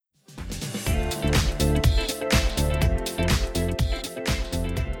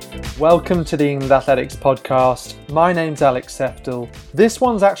Welcome to the England Athletics podcast. My name's Alex Seftel. This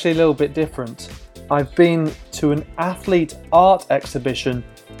one's actually a little bit different. I've been to an athlete art exhibition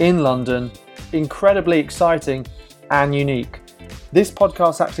in London, incredibly exciting and unique. This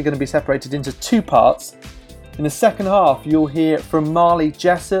podcast's actually going to be separated into two parts. In the second half, you'll hear from Marli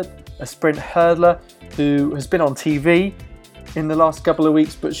Jessop, a sprint hurdler who has been on TV in the last couple of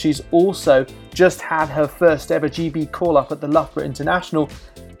weeks, but she's also just had her first ever GB call-up at the Loughborough International,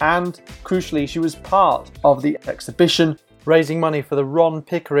 and crucially, she was part of the exhibition, raising money for the Ron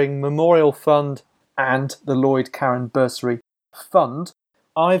Pickering Memorial Fund and the Lloyd Carron Bursary Fund.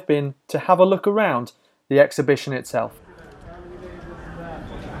 I've been to have a look around the exhibition itself.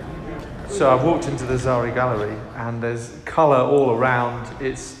 So I've walked into the Zari Gallery and there's colour all around.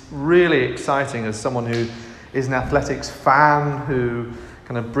 It's really exciting as someone who is an athletics fan, who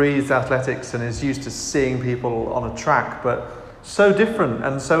kind of breathes athletics and is used to seeing people on a track, but so different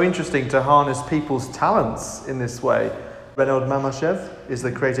and so interesting to harness people's talents in this way. Renaud Mamashev is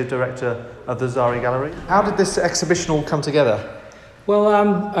the creative director of the Zari Gallery. How did this exhibition all come together? Well,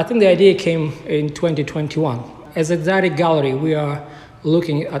 I think the idea came in 2021. As a Zari Gallery, we are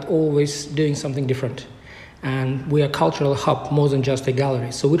looking at always doing something different. And we are a cultural hub more than just a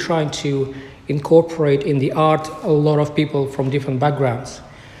gallery. So we're trying to incorporate in the art a lot of people from different backgrounds.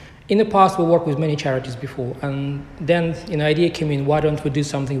 In the past, we worked with many charities before, and then an idea came in, why don't we do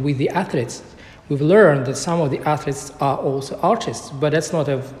something with the athletes? We've learned that some of the athletes are also artists, but that's not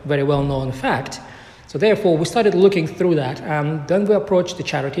a very well-known fact. So therefore, we started looking through that, and then we approached the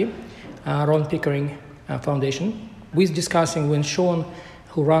charity, Ron Pickering Foundation. We're discussing when Sean,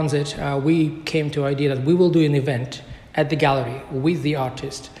 who runs it, we came to the idea that we will do an event at the gallery with the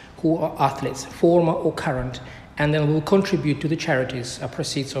artists who are athletes, former or current, and then we'll contribute to the charities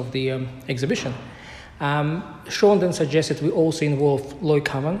proceeds of the exhibition. Sean then suggested we also involve Lloyd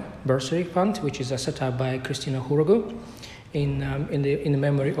Carron Bursary Fund, which is set up by Christina Hurugu in the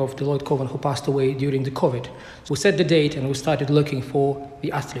memory of the Lloyd Carron who passed away during the COVID. So we set the date and we started looking for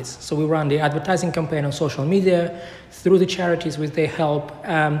the athletes. So we ran the advertising campaign on social media through the charities with their help,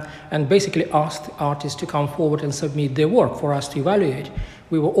 and basically asked artists to come forward and submit their work for us to evaluate.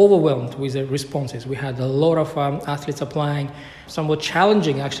 We were overwhelmed with the responses. We had a lot of athletes applying, somewhat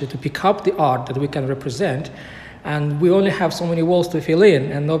challenging actually to pick up the art that we can represent. And we only have so many walls to fill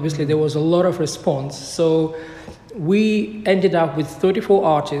in, and obviously there was a lot of response. So we ended up with 34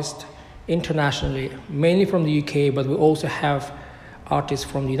 artists internationally, mainly from the UK, but we also have artists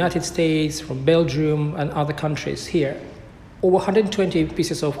from the United States, from Belgium and other countries here. Over 120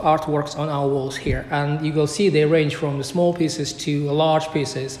 pieces of artworks on our walls here, and you will see they range from the small pieces to large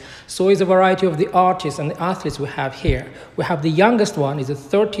pieces. So it's a variety of the artists and the athletes we have here. We have the youngest one is a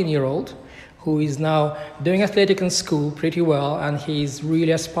 13-year-old who is now doing athletics in school pretty well, and he's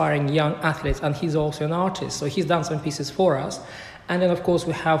really aspiring young athlete, and he's also an artist. So he's done some pieces for us. And then of course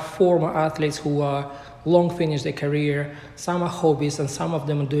we have former athletes who are long finished their career. Some are hobbies and some of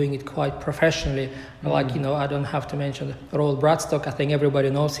them are doing it quite professionally. Like, I don't have to mention Roel Bradstock. I think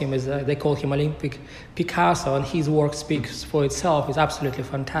everybody knows him as they call him Olympic Picasso, and his work speaks for itself. It's absolutely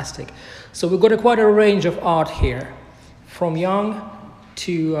fantastic. So we've got quite a range of art here, from young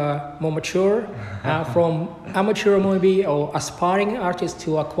to more mature, from amateur maybe or aspiring artists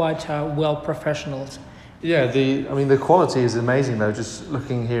to are quite well professionals. Yeah, the quality is amazing though. Just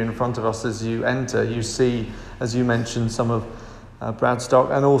looking here in front of us as you enter, you see, as you mentioned, some of Bradstock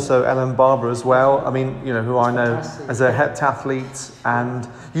and also Ellen Barber as well. I mean, who I know as a heptathlete, and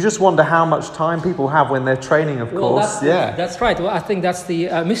you just wonder how much time people have when they're training, of course. That's right. Well, I think that's the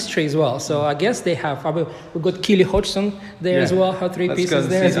mystery as well. So I guess they have. We've got Keely Hodgson there as well. Her three pieces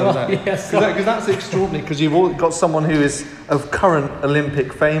there as well. Yes, because that's extraordinary. Because you've all got someone who is of current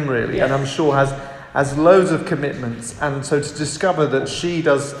Olympic fame, really, and I'm sure has loads of commitments, and so to discover that she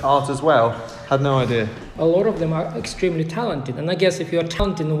does art as well, had no idea. A lot of them are extremely talented, and I guess if you're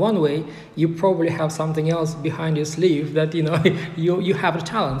talented in one way, you probably have something else behind your sleeve that you have a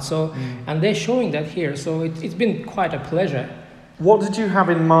talent. So and they're showing that here, so it's been quite a pleasure. What did you have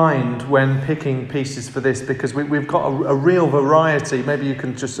in mind when picking pieces for this? Because we've got a real variety. Maybe you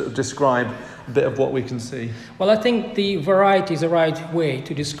can just sort of describe a bit of what we can see. Well, I think the variety is the right way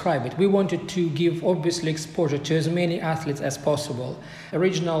to describe it. We wanted to give, obviously, exposure to as many athletes as possible.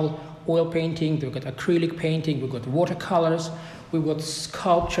 Original oil painting, we've got acrylic painting, we've got watercolors, we've got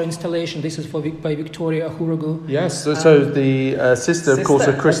sculpture installation. This is by Victoria Hurugu. Yes, so the sister, of course,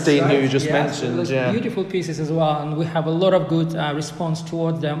 of Christine, right, who you just mentioned. So beautiful pieces as well, and we have a lot of good response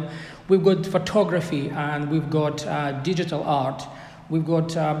towards them. We've got photography and we've got digital art. We've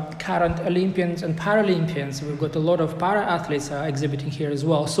got current Olympians and Paralympians. We've got a lot of para-athletes exhibiting here as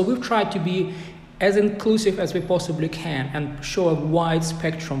well. So we've tried to be as inclusive as we possibly can and show a wide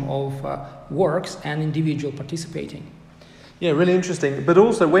spectrum of works and individual participating. Yeah, really interesting. But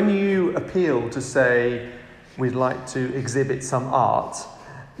also when you appeal to say, we'd like to exhibit some art,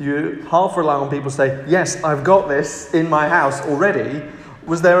 you half rely on people to say, yes, I've got this in my house already.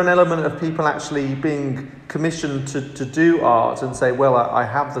 Was there an element of people actually being commissioned to do art and say, well, I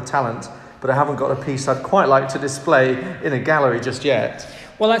have the talent, but I haven't got a piece I'd quite like to display in a gallery just yet?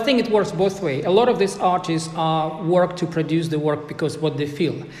 Well, I think it works both ways. A lot of these artists work to produce the work because what they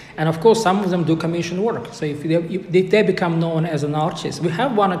feel. And of course, some of them do commission work. So if they become known as an artist, we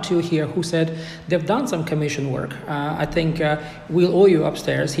have one or two here who said they've done some commission work. I think Will Oyu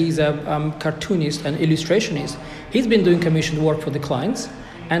upstairs, he's a cartoonist and illustrationist. He's been doing commission work for the clients.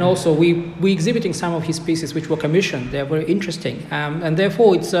 And also we exhibiting some of his pieces which were commissioned. They're very interesting. And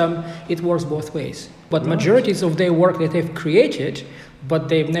therefore it works both ways. But majorities of their work that they've created, but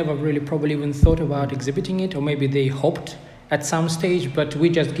they've never really probably even thought about exhibiting it, or maybe they hoped at some stage, but we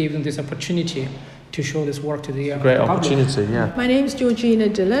just gave them this opportunity to show this work to the Great public. opportunity, yeah. My name is Georgina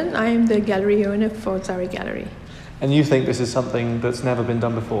Dillon. I am the gallery owner for Zari Gallery. And you think this is something that's never been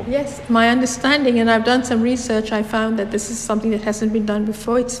done before? Yes, my understanding, and I've done some research, I found that this is something that hasn't been done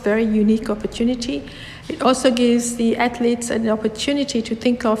before. It's a very unique opportunity. It also gives the athletes an opportunity to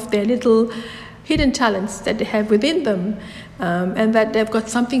think of their little hidden talents that they have within them, and that they've got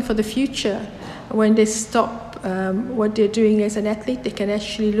something for the future. When they stop what they're doing as an athlete, they can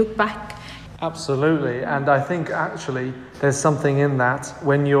actually look back. Absolutely, and I think actually there's something in that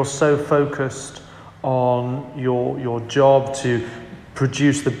when you're so focused on your job to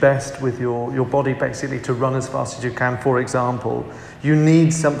produce the best with your body, basically to run as fast as you can, for example, you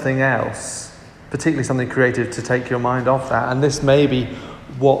need something else, particularly something creative, to take your mind off that, and this may be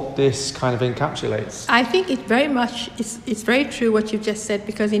what this kind of encapsulates. I think it very much, it's very true what you've just said,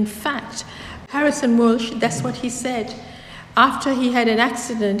 because in fact, Harrison Walsh, that's what he said. After he had an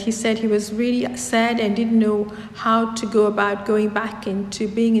accident, he said he was really sad and didn't know how to go about going back into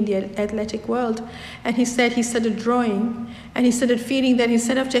being in the athletic world. And he said he started drawing, and he started feeling that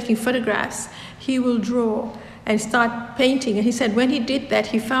instead of taking photographs, he will draw and start painting. And he said when he did that,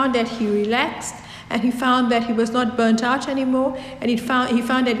 he found that he relaxed, and he found that he was not burnt out anymore, and he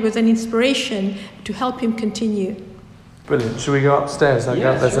found that it was an inspiration to help him continue. Brilliant. Should we go upstairs?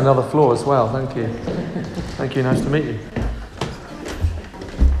 There's another floor as well. Thank you. Thank you. Nice to meet you.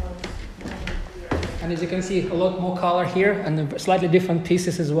 And as you can see, a lot more color here and slightly different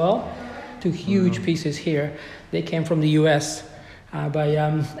pieces as well. Two huge pieces here. They came from the US by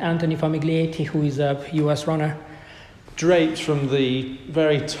Anthony Famiglietti, who is a US runner. Draped from the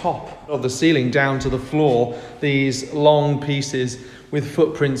very top of the ceiling down to the floor, these long pieces with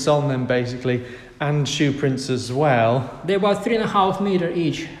footprints on them basically, and shoe prints as well. They're about 3.5 meters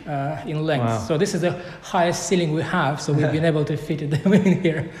each in length. Wow. So this is the highest ceiling we have, so we've been able to fit them in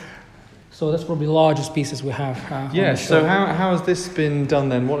here. So that's probably the largest pieces we have. Yes, so how has this been done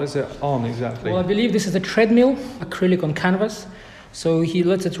then? What is it on exactly? Well, I believe this is a treadmill, acrylic on canvas. So he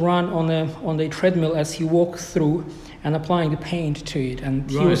lets it run on the treadmill as he walks through and applying the paint to it. And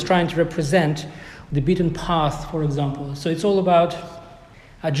he was trying to represent the beaten path, for example. So it's all about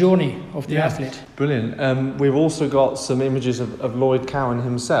a journey of the athlete. Brilliant. We've also got some images of Lloyd Cowan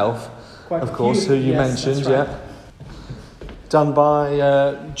himself, Quite of course, who you mentioned, right. Done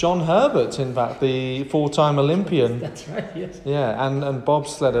by John Herbert, in fact, the full-time Olympian. That's right, yes. Yeah, and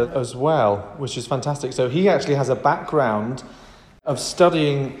bobsledder as well, which is fantastic. So he actually has a background of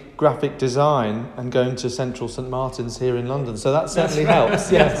studying graphic design and going to Central St Martin's here in London. So that certainly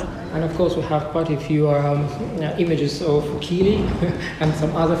helps, yes. And of course we have quite a few images of Keely and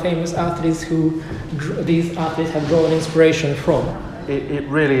some other famous athletes who these athletes have drawn inspiration from. It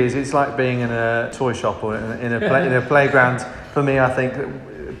really is. It's like being in a toy shop or in a playground. For me, I think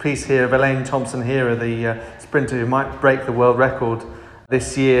a piece here of Elaine Thompson-Herah, the sprinter who might break the world record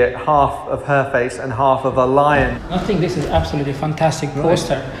this year, half of her face and half of a lion. I think this is absolutely fantastic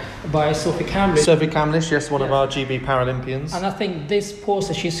poster by Sophie Camlish. Sophie Camlish, yes, one of our GB Paralympians. And I think this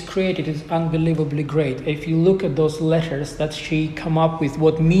poster she's created is unbelievably great. If you look at those letters that she come up with,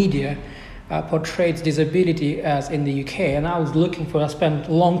 what media portrays disability as in the UK, and I spent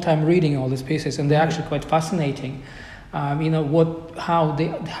a long time reading all these pieces, and they're actually quite fascinating. How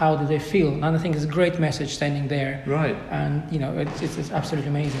do they feel? And I think it's a great message standing there. Right. And it's absolutely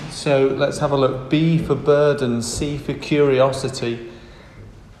amazing. So let's have a look. B for burden, C for curiosity.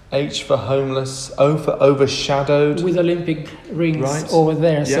 H for homeless, O for overshadowed. With Olympic rings Right. over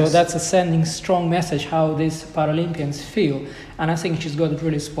there. Yes. So that's a sending strong message how these Paralympians feel. And I think she's got it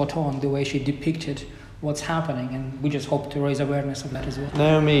really spot on, the way she depicted what's happening. And we just hope to raise awareness of that as well.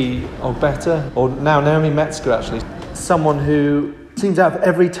 Naomi Ogbeta, or now Naomi Metzger actually, someone who seems to have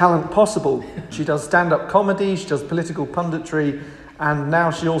every talent possible. She does stand-up comedy, she does political punditry, and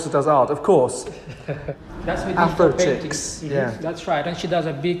now she also does art, of course. That's with Afro digital paintings. chicks, Mhm. yeah. That's right. And she does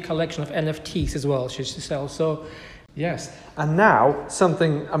a big collection of NFTs as well she sells. So Yes, and now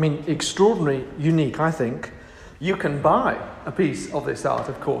something, extraordinary, unique, I think. You can buy a piece of this art,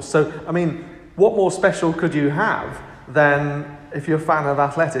 of course. So, what more special could you have than, if you're a fan of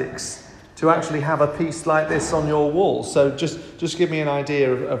athletics, to actually have a piece like this on your wall? So just give me an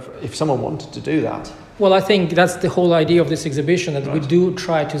idea of if someone wanted to do that. well, I think that's the whole idea of this exhibition, that we do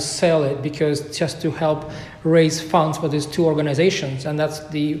try to sell it, because just to help raise funds for these two organizations, and that's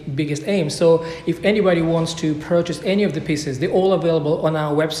the biggest aim. So if anybody wants to purchase any of the pieces, they're all available on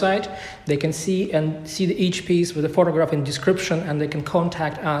our website. They can see each piece with a photograph and description, and they can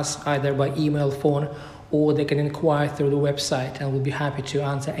contact us either by email, phone, or they can inquire through the website, and we'll be happy to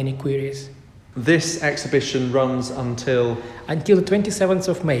answer any queries. This exhibition runs until Until the 27th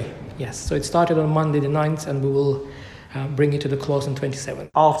of May, yes. So it started on Monday the 9th, and we will bring it to the close on 27th.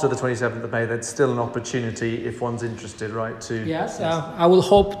 after the 27th of May. There's still an opportunity if one's interested, right? Yes, I will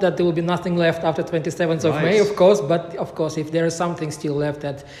hope that there will be nothing left after 27th of Right. May, of course. But of course, if there is something still left,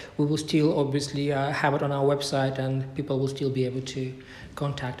 that we will still obviously have it on our website, and people will still be able to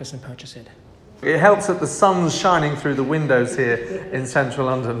contact us and purchase it. It helps that the sun's shining through the windows here in central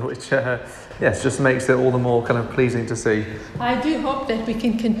London, which just makes it all the more kind of pleasing to see. I do hope that we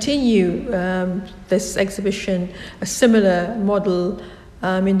can continue this exhibition, a similar model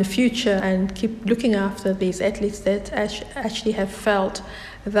in the future, and keep looking after these athletes that actually have felt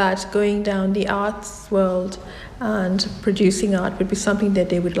that going down the arts world and producing art would be something that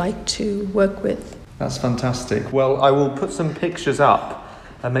they would like to work with. That's fantastic. Well, I will put some pictures up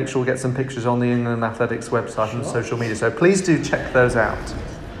and make sure we get some pictures on the England Athletics website and social media. So please do check those out.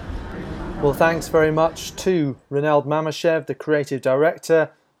 Well, thanks very much to Ronald Mamashev, the creative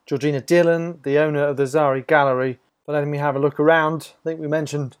director, Georgina Dillon, the owner of the Zari Gallery, for letting me have a look around. I think we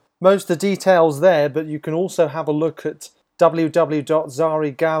mentioned most of the details there, but you can also have a look at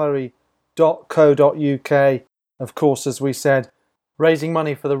www.zarigallery.co.uk. Of course, as we said, raising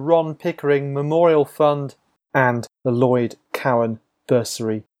money for the Ron Pickering Memorial Fund and the Lloyd Cowan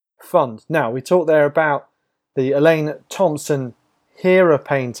Bursary Fund. Now, we talked there about the Elaine Thompson Hera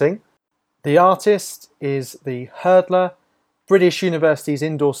painting. The artist is the hurdler, British University's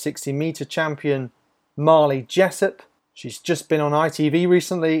indoor 60-metre champion, Marli Jessop. She's just been on ITV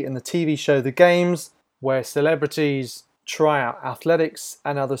recently in the TV show The Games, where celebrities try out athletics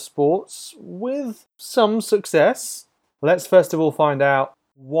and other sports with some success. Let's first of all find out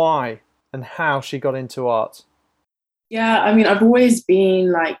why and how she got into art. Yeah, I've always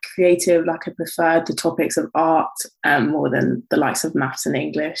been creative. I preferred the topics of art more than the likes of maths and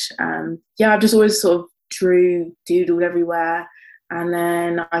English. I've just always sort of doodled everywhere. And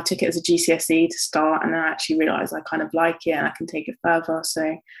then I took it as a GCSE to start, and then I actually realised I kind of like it and I can take it further.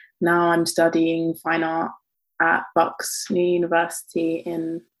 So now I'm studying fine art at Bucks New University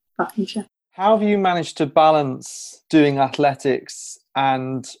in Buckinghamshire. How have you managed to balance doing athletics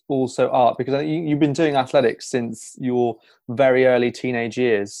and also art? Because you've been doing athletics since your very early teenage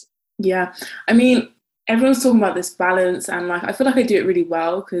years. Yeah, everyone's talking about this balance, and I feel like I do it really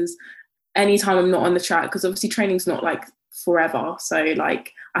well, because anytime I'm not on the track, because obviously training's not forever, so I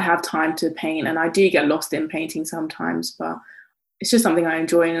have time to paint, and I do get lost in painting sometimes, but it's just something I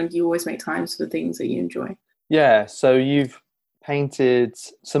enjoy, and you always make times for the things that you enjoy. Yeah, so you've painted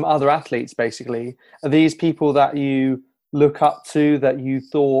some other athletes basically. Are these people that you look up to, that you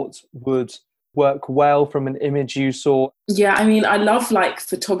thought would work well from an image you saw? Yeah, I love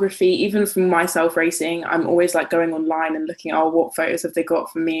photography, even from myself racing. I'm always going online and looking at what photos have they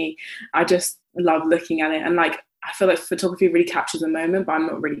got for me. I just love looking at it, and I feel like photography really captures a moment, but I'm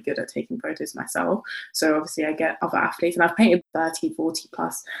not really good at taking photos myself. So obviously I get other athletes, and I've painted 30, 40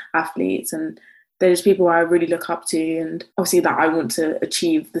 plus athletes, and they're just people I really look up to, and obviously that I want to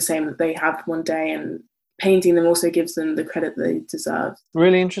achieve the same that they have one day, and painting them also gives them the credit that they deserve.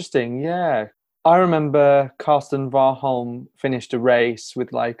 Really interesting, yeah. I remember Karsten Warholm finished a race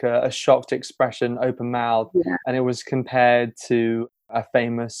with a shocked expression, open mouth, Yeah. and it was compared to a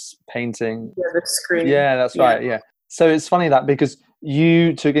famous painting. Yeah, the screen. Yeah, that's right, yeah. So it's funny that, because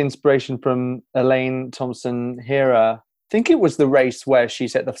you took inspiration from Elaine Thompson Hera. I think it was the race where she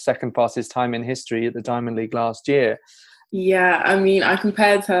set the second fastest time in history at the Diamond League last year. Yeah, I mean, I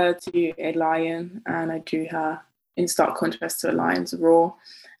compared her to a lion and I drew her in stark contrast to a lion's roar.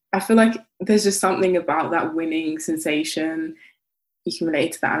 I feel like there's just something about that winning sensation. You can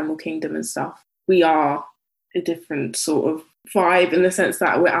relate to the animal kingdom and stuff. We are a different sort of vibe in the sense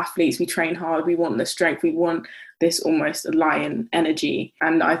that we're athletes, we train hard, we want the strength, we want this almost lion energy.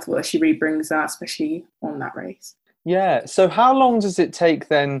 And I thought that she really brings that, especially on that race. Yeah. So how long does it take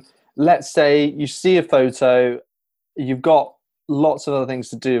then? Let's say you see a photo, you've got lots of other things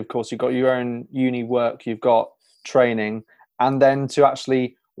to do. Of course, you've got your own uni work, you've got training, and then to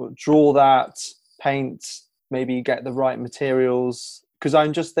actually draw that, paint, maybe get the right materials. Because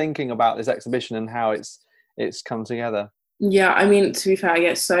I'm just thinking about this exhibition and how it's come together. Yeah, I mean, to be fair, I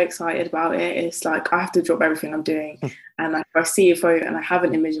get so excited about it. It's like I have to drop everything I'm doing. And like, if I see a photo and I have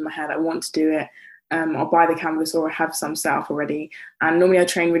an image in my head, I want to do it. I'll buy the canvas or I have some set up already. And normally I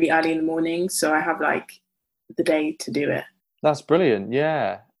train really early in the morning, so I have like the day to do it. That's brilliant.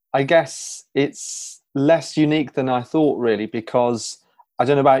 Yeah. I guess it's less unique than I thought, really, because I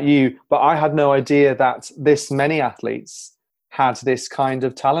don't know about you, but I had no idea that this many athletes had this kind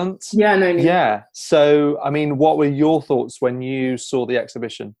of talent. Yeah, no, no. Yeah. So, I mean, what were your thoughts when you saw the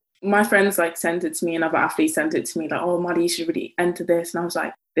exhibition? My friends like sent it to me and other athletes sent it to me like, oh, Marli, you should really enter this. And I was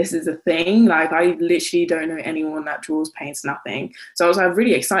like, this is a thing. Like, I literally don't know anyone that draws, paints, nothing. So I was like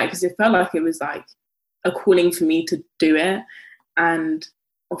really excited because it felt like it was like a calling for me to do it. And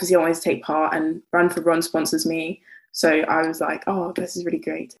obviously I wanted to take part, and Run for Bronze sponsors me. So I was like, oh, this is really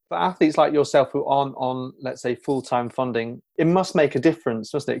great. For athletes like yourself who aren't on, let's say, full-time funding, it must make a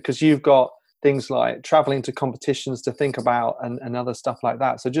difference, doesn't it? Because you've got things like traveling to competitions to think about and other stuff like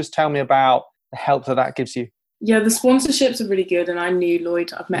that. So just tell me about the help that gives you. Yeah, the sponsorships are really good. And I knew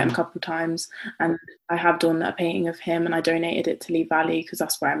Lloyd, I've met him a couple of times, and I have done a painting of him and I donated it to Lee Valley because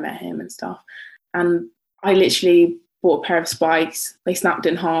that's where I met him and stuff. And I literally bought a pair of spikes. They snapped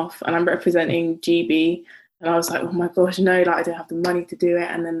in half and I'm representing GB. And I was like, oh my gosh, no, like I don't have the money to do it.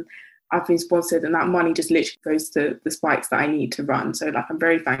 And then I've been sponsored and that money just literally goes to the spikes that I need to run. So like I'm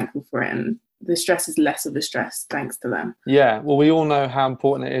very thankful for it. And the stress is less of a stress thanks to them. Yeah, well, we all know how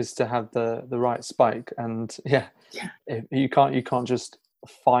important it is to have the right spike. And yeah. You can't just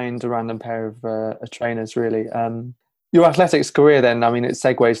find a random pair of trainers, really. Your athletics career then, I mean, it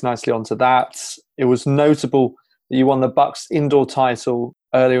segues nicely onto that. It was notable that you won the Bucks indoor title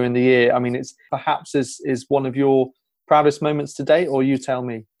earlier in the year. I mean, it's perhaps is one of your proudest moments to date, or you tell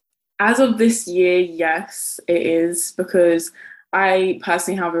me? As of this year, yes, it is, because I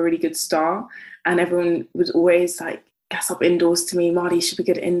personally have a really good start and everyone was always like, gas up indoors to me, Marli, you should be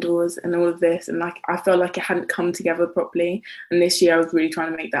good at indoors and all of this. And like, I felt like it hadn't come together properly. And this year I was really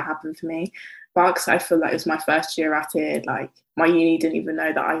trying to make that happen for me. Bucks, I feel like it was my first year at it. Like my uni didn't even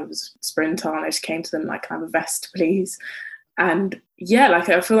know that I was a sprinter, and I just came to them like, can I have a vest, please? And yeah, like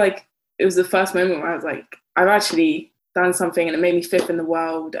I feel like it was the first moment where I was like, I've actually done something, and it made me fifth in the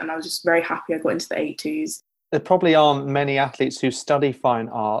world. And I was just very happy I got into the 8.2s. There probably aren't many athletes who study fine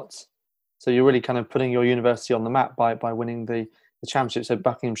arts. So you're really kind of putting your university on the map by winning the championships at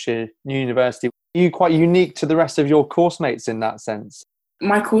Buckinghamshire University. Are you quite unique to the rest of your course mates in that sense?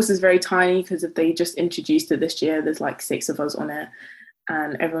 My course is very tiny because if they just introduced it this year, there's like 6 of us on it.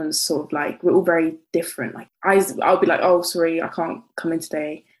 And everyone's sort of like, we're all very different. Like I'll be like, oh, sorry, I can't come in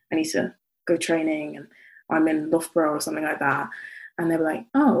today. I need to go training and I'm in Loughborough or something like that. And they were like,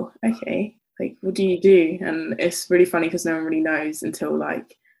 oh, okay. Like, what do you do? And it's really funny because no one really knows until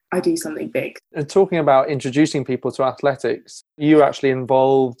like I do something big. And talking about introducing people to athletics, you were actually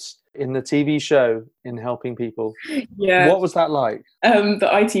involved in the TV show in helping people. Yeah. What was that like? The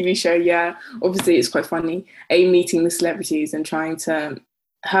ITV show, yeah. Obviously, it's quite funny. Meeting the celebrities and trying to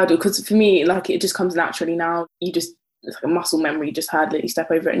hurdle, because for me, like it just comes naturally now. It's like a muscle memory. You just hurdle it, you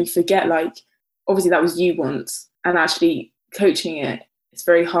step over it, and you forget. Like obviously, that was you once, and actually coaching it, it's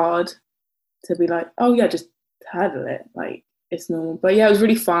very hard to be like, oh yeah, just hurdle it. Like it's normal. But yeah, it was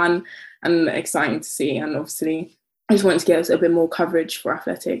really fun and exciting to see, and obviously I just wanted to get a bit more coverage for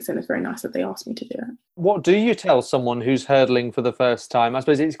athletics, and it's very nice that they asked me to do it. What do you tell someone who's hurdling for the first time? I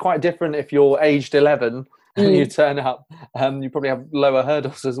suppose it's quite different if you're aged 11 and you turn up. You probably have lower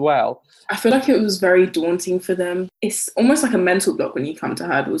hurdles as well. I feel like it was very daunting for them. It's almost like a mental block when you come to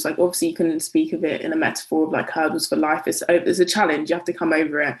hurdles. Like obviously you can speak of it in a metaphor of like hurdles for life. It's a challenge. You have to come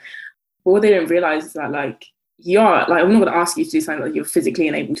over it. But what they don't realise is that like, I'm not going to ask you to do something that you're physically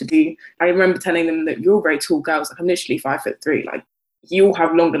unable to do. I remember telling them that you're very tall girls. Like I'm literally 5'3". Like you all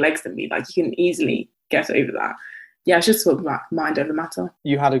have longer legs than me. Like you can easily get over that. Yeah, it's just sort of like mind over matter.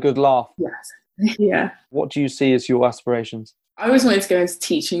 You had a good laugh. Yes. Yeah. What do you see as your aspirations? I always wanted to go into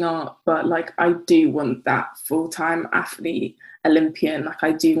teaching art, but like I do want that full-time athlete Olympian. Like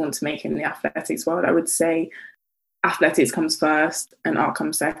I do want to make it in the athletics world. I would say athletics comes first and art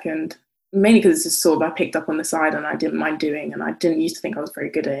comes second. Mainly because it's just sort of I picked up on the side and I didn't mind doing, and I didn't used to think I was very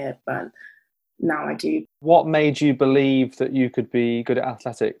good at it, but now I do. What made you believe that you could be good at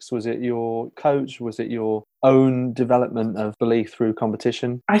athletics? Was it your coach? Was it your own development of belief through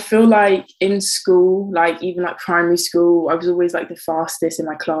competition? I feel like in school, like even like primary school, I was always like the fastest in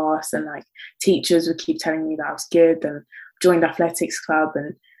my class, and like teachers would keep telling me that I was good, and joined athletics club.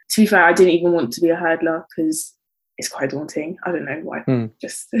 And to be fair, I didn't even want to be a hurdler because it's quite daunting. I don't know why.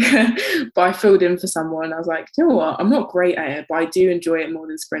 Just but I filled in for someone. I was like, you know what, I'm not great at it, but I do enjoy it more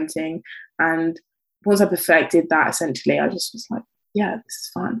than sprinting. And once I perfected that, essentially I just was like, yeah, this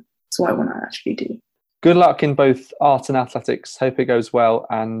is fun. It's what I want to actually do. Good luck in both art and athletics. Hope it goes well,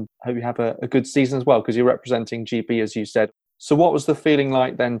 and hope you have a good season as well, because you're representing GB, as you said. So what was the feeling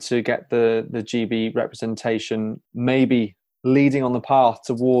like then to get the GB representation, maybe leading on the path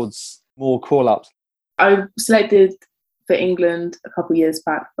towards more call-ups? I selected for England a couple of years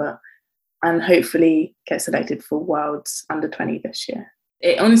back, and hopefully get selected for Worlds under 20 this year.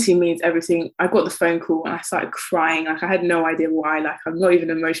 It honestly means everything. I got the phone call and I started crying. Like I had no idea why. Like I'm not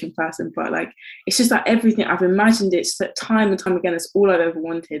even an emotional person, but like it's just like everything. I've imagined it time and time again. It's all I've ever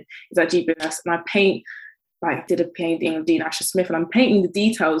wanted is that GB vest. And I paint, like did a painting of Dean Asher Smith, and I'm painting the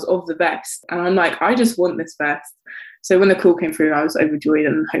details of the vest. And I'm like, I just want this vest. So when the call came through, I was overjoyed,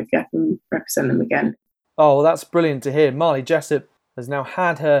 and hopefully I can represent them again. Oh, well, that's brilliant to hear. Marli Jessop has now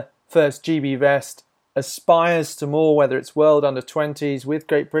had her first GB vest, aspires to more, whether it's World Under-20s with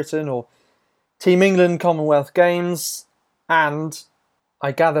Great Britain or Team England Commonwealth Games. And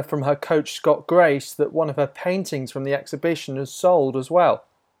I gather from her coach Scott Grace that one of her paintings from the exhibition has sold as well.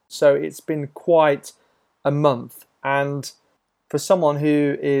 So it's been quite a month. And for someone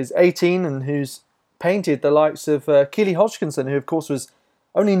who is 18 and who's painted the likes of Keely Hodgkinson, who of course was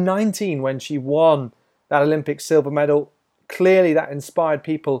only 19 when she won that Olympic silver medal, clearly that inspired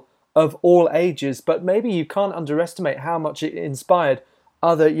people of all ages, but maybe you can't underestimate how much it inspired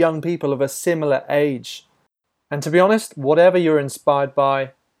other young people of a similar age. And to be honest, whatever you're inspired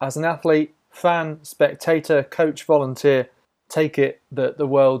by, as an athlete, fan, spectator, coach, volunteer, take it that the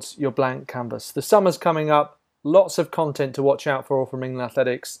world's your blank canvas. The summer's coming up, lots of content to watch out for from England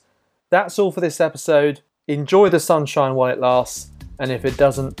Athletics. That's all for this episode. Enjoy the sunshine while it lasts, and if it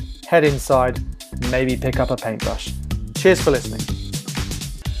doesn't, head inside, maybe pick up a paintbrush. Cheers for listening.